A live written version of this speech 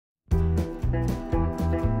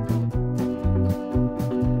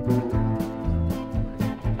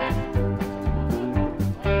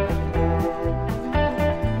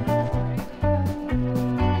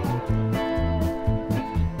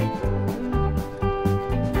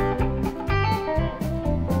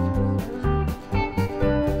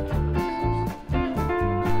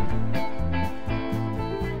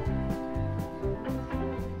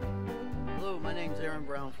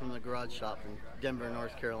garage shop in Denver,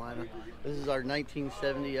 North Carolina. This is our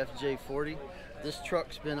 1970 FJ40. This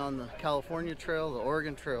truck's been on the California Trail, the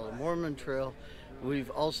Oregon Trail, the Mormon Trail. We've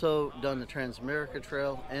also done the Transamerica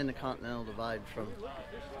Trail and the Continental Divide from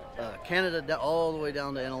Canada all the way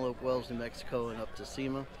down to Antelope Wells, New Mexico, and up to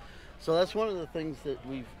SEMA. So that's one of the things that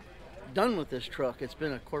we've done with this truck. It's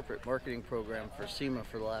been a corporate marketing program for SEMA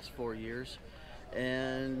for the last 4 years.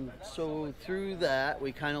 And so through that,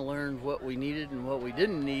 we kind of learned what we needed and what we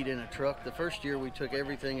didn't need in a truck. The first year we took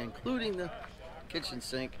everything, including the kitchen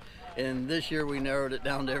sink, and this year we narrowed it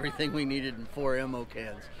down to everything we needed in 4 ammo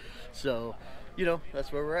cans. So, you know,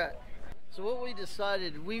 that's where we're at. So what we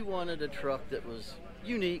decided, we wanted a truck that was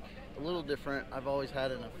unique, a little different. I've always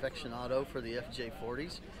had an aficionado for the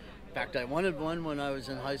FJ40s. In fact, I wanted one when I was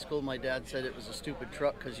in high school. My dad said it was a stupid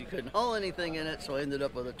truck because you couldn't haul anything in it, so I ended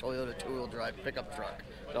up with a Toyota two-wheel drive pickup truck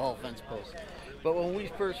to haul fence posts. But when we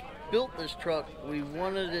first built this truck, we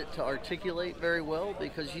wanted it to articulate very well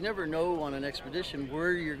because you never know on an expedition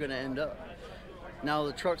where you're going to end up. Now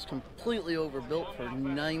the truck's completely overbuilt for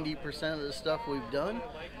 90% of the stuff we've done,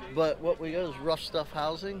 but what we got is rough stuff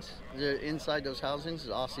housings. Inside those housings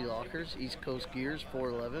is Aussie lockers, East Coast gears,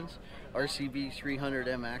 411s, RCB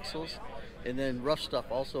 300M axles, and then rough stuff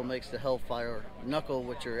also makes the Hellfire knuckle,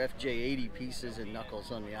 which are FJ40 pieces and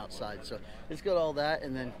knuckles on the outside. So it's got all that,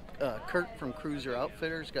 and then Kurt from Cruiser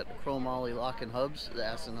Outfitters got the chrome ollie lock and hubs, the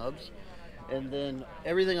Assen hubs, and then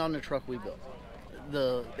everything on the truck we built.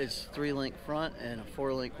 It's 3-link front and a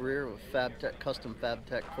 4-link rear with FabTech, custom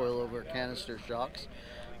FabTech coilover canister shocks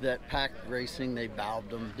that packed racing. They valved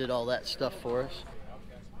them, did all that stuff for us.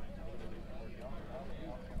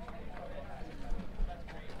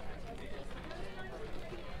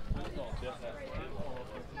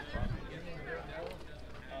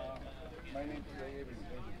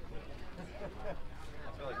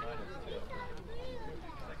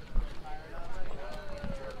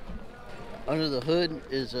 Under the hood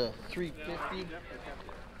is a 350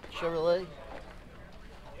 Chevrolet,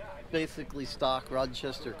 basically stock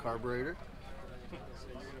Rochester carburetor.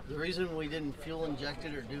 The reason we didn't fuel inject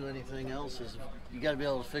it or do anything else is you got to be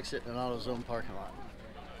able to fix it in an AutoZone parking lot.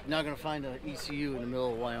 You're not going to find an ECU in the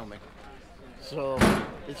middle of Wyoming. So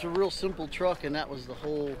it's a real simple truck, and that was the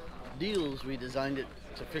whole deal, is we designed it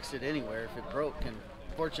to fix it anywhere if it broke, and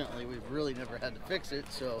fortunately we've really never had to fix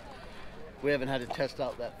it, so we haven't had to test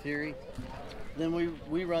out that theory. Then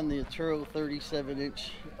we run the Turo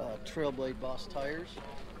 37-inch Trailblade Boss tires.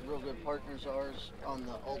 Real good partners of ours on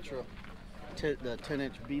the Ultra, the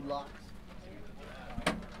 10-inch beadlocks.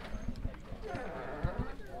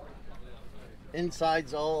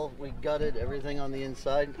 Inside's all, we gutted everything on the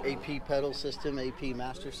inside. AP pedal system, AP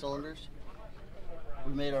master cylinders.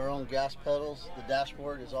 We made our own gas pedals. The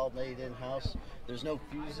dashboard is all made in-house. There's no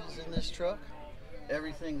fuses in this truck.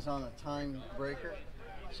 Everything's on a time breaker,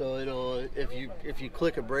 so it'll if you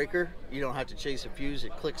click a breaker, you don't have to chase a fuse.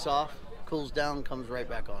 It clicks off, cools down, comes right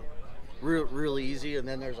back on. Really easy. And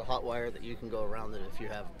then there's a hot wire that you can go around it if you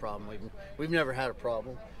have a problem. We've never had a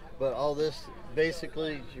problem. But all this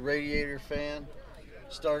basically radiator, fan,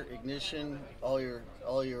 start, ignition, all your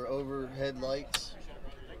overhead lights,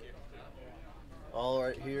 all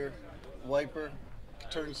right here, wiper,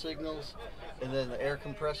 turn signals, and then the air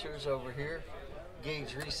compressors over here.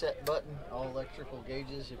 Gauge reset button, all electrical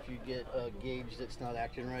gauges. If you get a gauge that's not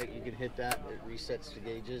acting right, you can hit that, it resets the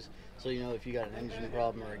gauges, so you know if you got an engine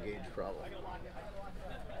problem or a gauge problem.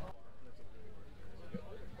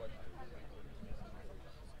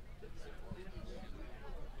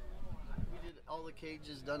 We did all the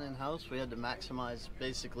cages done in-house. We had to maximize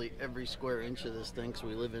basically every square inch of this thing, so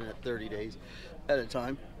we live in it 30 days at a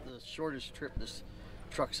time. The shortest trip this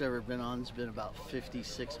truck's ever been on has been about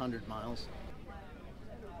 5,600 miles.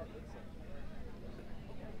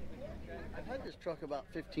 I've had this truck about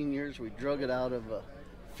 15 years. We drug it out of a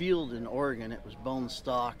field in Oregon. It was bone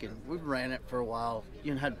stock, and we ran it for a while,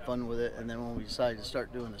 you know, had fun with it. And then when we decided to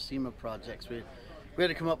start doing the SEMA projects, we had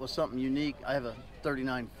to come up with something unique. I have a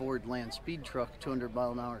 39 Ford Land Speed truck,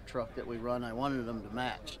 200-mile-an-hour truck that we run. I wanted them to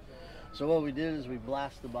match. So what we did is we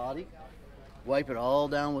blast the body, wipe it all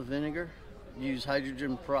down with vinegar, use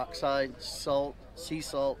hydrogen peroxide, salt, sea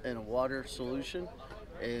salt, and a water solution,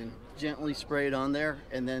 and gently spray it on there,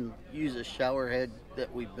 and then use a shower head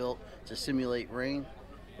that we built to simulate rain.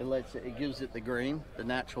 It gives it the grain, the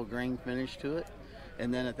natural grain finish to it,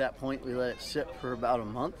 and then at that point we let it sit for about a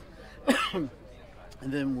month. And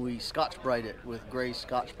then we Scotch-Brite it with gray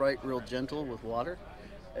Scotch-Brite, real gentle with water,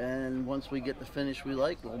 and once we get the finish we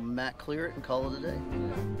like, we'll matte clear it and call it a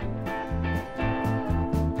day.